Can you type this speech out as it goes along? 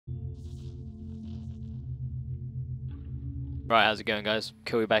Right, how's it going, guys?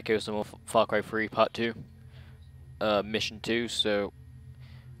 Cool, back here with some more Far Cry 3 Part 2. Mission 2, so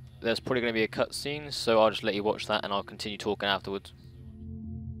there's probably going to be a cutscene, so I'll just let you watch that and I'll continue talking afterwards.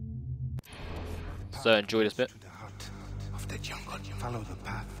 So enjoy this bit. To the heart of the jungle. Follow the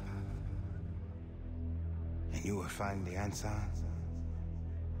path, and you will find the answer.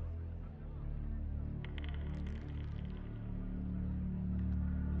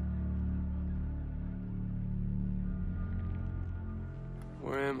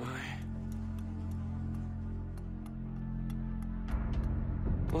 Where am I?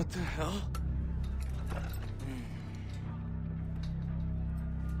 What the hell?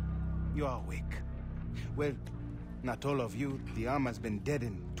 You are awake. Well, not all of you. The arm has been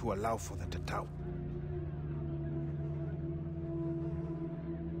deadened to allow for the Tatau.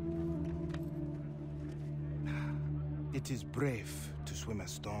 It is brave to swim a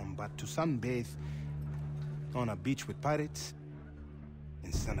storm, but to sunbathe on a beach with pirates,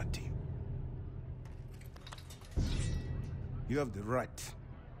 insanity. You have the right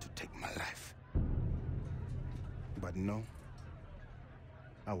to take my life. But no,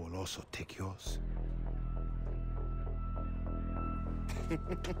 I will also take yours.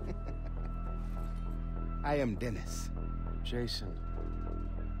 I am Dennis. Jason.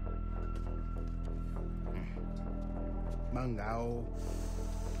 Mangao.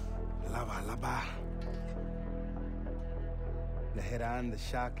 Lava lava. The heron, the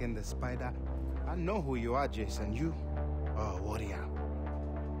shark, and the spider. I know who you are, Jason. You are a warrior.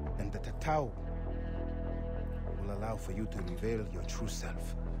 And the Tatau will allow for you to reveal your true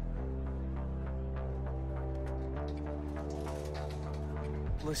self.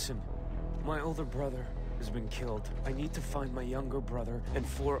 Listen, my older brother has been killed. I need to find my younger brother and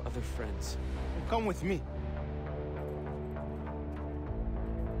 4 other friends. Come with me.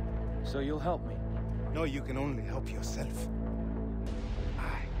 So you'll help me? No, you can only help yourself.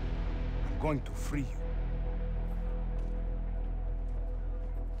 I'm going to free you.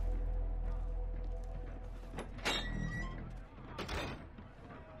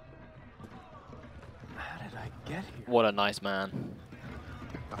 How did I get here? What a nice man.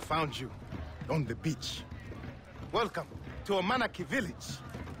 I found you on the beach. Welcome to Amanaki village.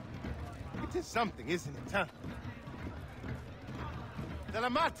 It is something, isn't it, huh?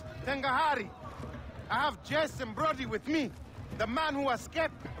 Salamat, Tengahari. I have Jess and Brody with me. The man who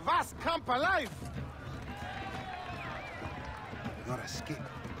escaped Vas Camp alive. Your escape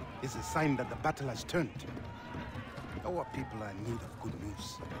is a sign that the battle has turned. Our people are in need of good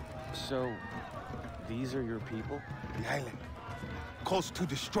news. So, these are your people? The island calls to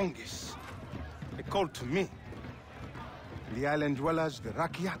the strongest. They called to me. The island dwellers, the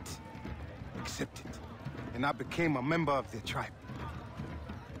Rakyat, accepted. And I became a member of their tribe.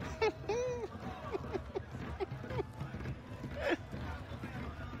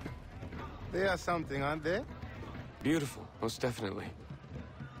 They are something, aren't they? Beautiful, most definitely.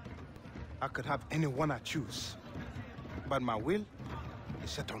 I could have anyone I choose. But my will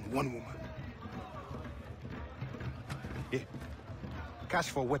is set on one woman. Here. Cash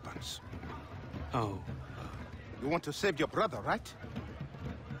for weapons. Oh. You want to save your brother, right?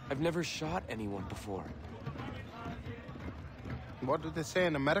 I've never shot anyone before. What do they say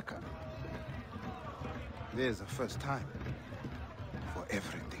in America? There's a first time for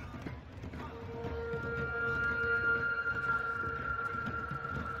everything.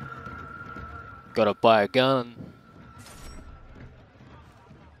 Gotta buy a gun.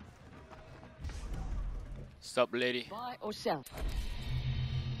 Stop, lady. Buy or sell?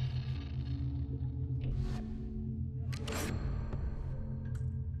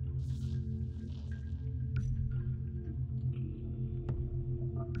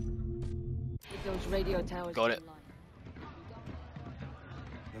 With those radio towers. Got it. online.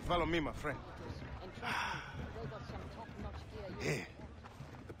 Then follow me, my friend. And trust me, they got some top-notch gear. Here,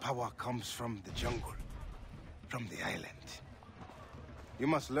 the power comes from the jungle, from the island. You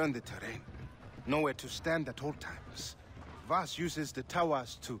must learn the terrain, know where to stand at all times. Vas uses the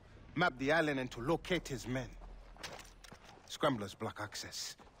towers to map the island and to locate his men. Scramblers block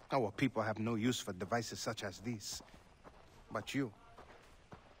access. Our people have no use for devices such as these. But you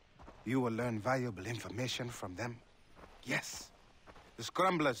will learn valuable information from them. Yes, the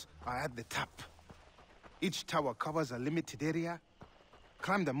scramblers are at the top. Each tower covers a limited area.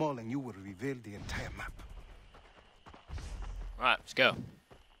 Climb them all and you will reveal the entire map. Alright, let's go.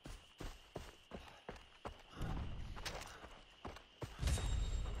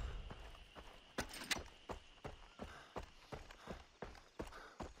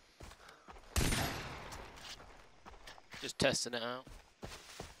 Just testing it out.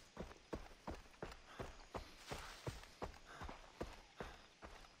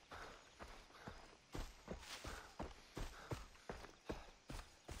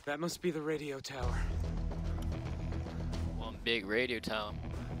 That must be the radio tower. One big radio tower.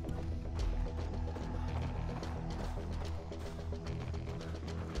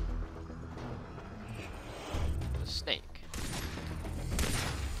 The snake.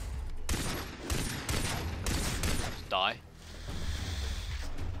 Just die.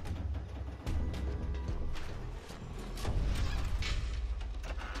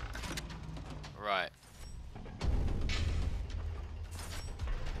 Right.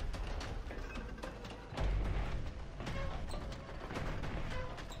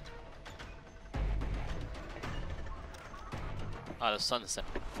 Ah, the sunset.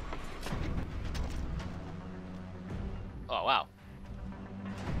 Oh, wow.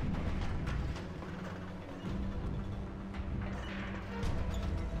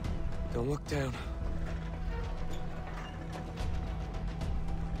 Don't look down.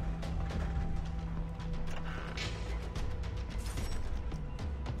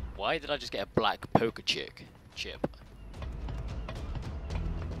 Why did I just get a black poker chip?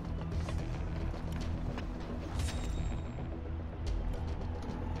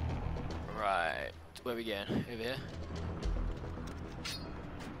 Right, where we going? Over here?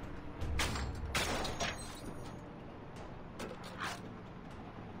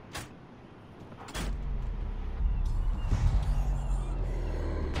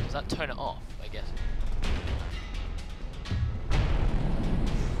 Does that turn it off, I guess?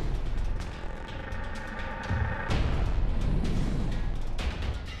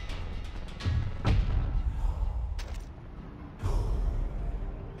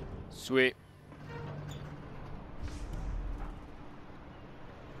 Sweet.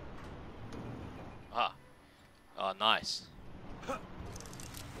 Ah. Oh, nice.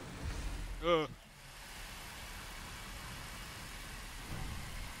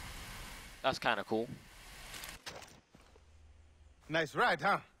 That's kind of cool. Nice ride,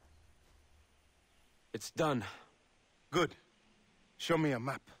 huh? It's done. Good. Show me a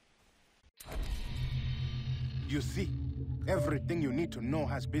map. You see, everything you need to know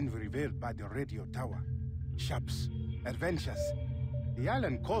has been revealed by the radio tower. Shops, adventures. The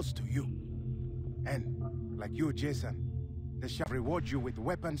island calls to you. And, like you, Jason, they shall reward you with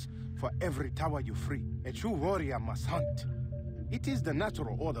weapons for every tower you free. A true warrior must hunt. It is the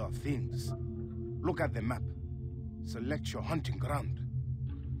natural order of things. Look at the map. Select your hunting ground.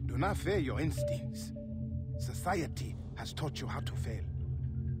 Do not fear your instincts. Society has taught you how to fail,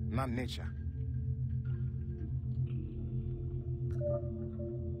 not nature.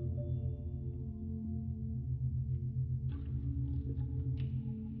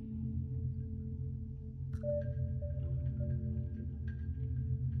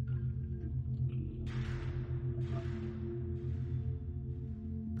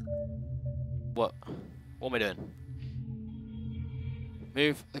 What? What am I doing?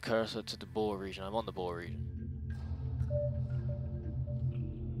 Move the cursor to the Boar region. I'm on the Boar region.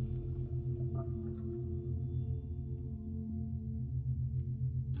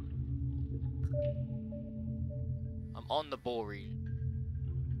 I'm on the Boar region.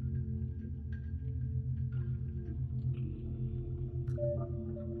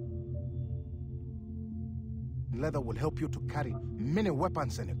 Leather will help you to carry many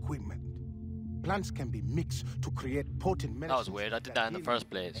weapons and equipment. Plants can be mixed to create potent medicines. That was weird. I did that in the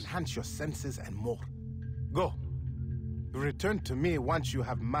first place. Enhance your senses and more. Go. Return to me once you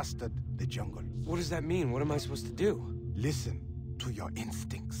have mastered the jungle. What does that mean? What am I supposed to do? Listen to your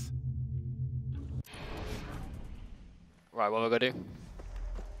instincts. Right, what am I gonna do?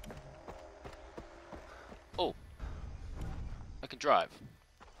 Oh. I can drive.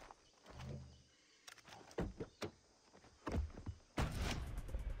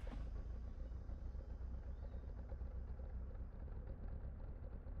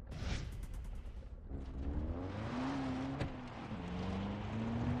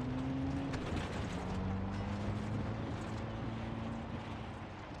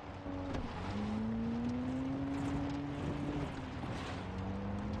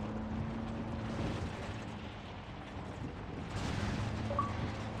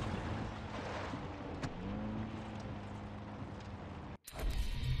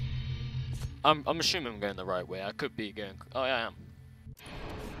 I'm assuming I'm going the right way. I could be going. Oh, yeah, I am.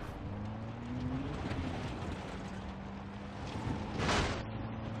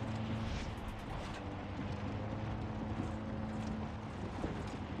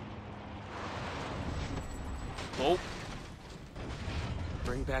 Oh.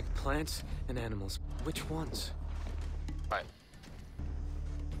 Bring back plants and animals. Which ones? Right.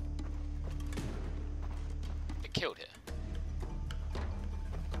 It killed it.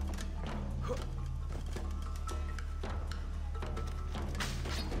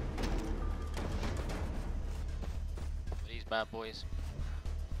 bad boys.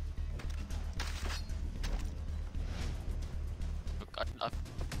 I've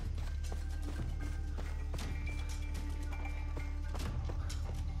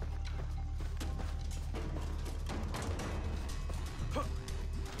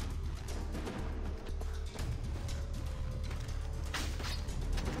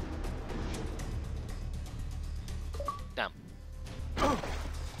Damn. Can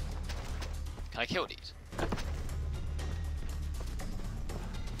I kill these?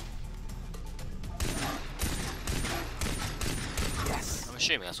 Yes. I'm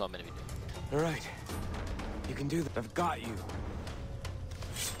assuming that's what I'm meant to be doing. All right. You can do that. I've got you.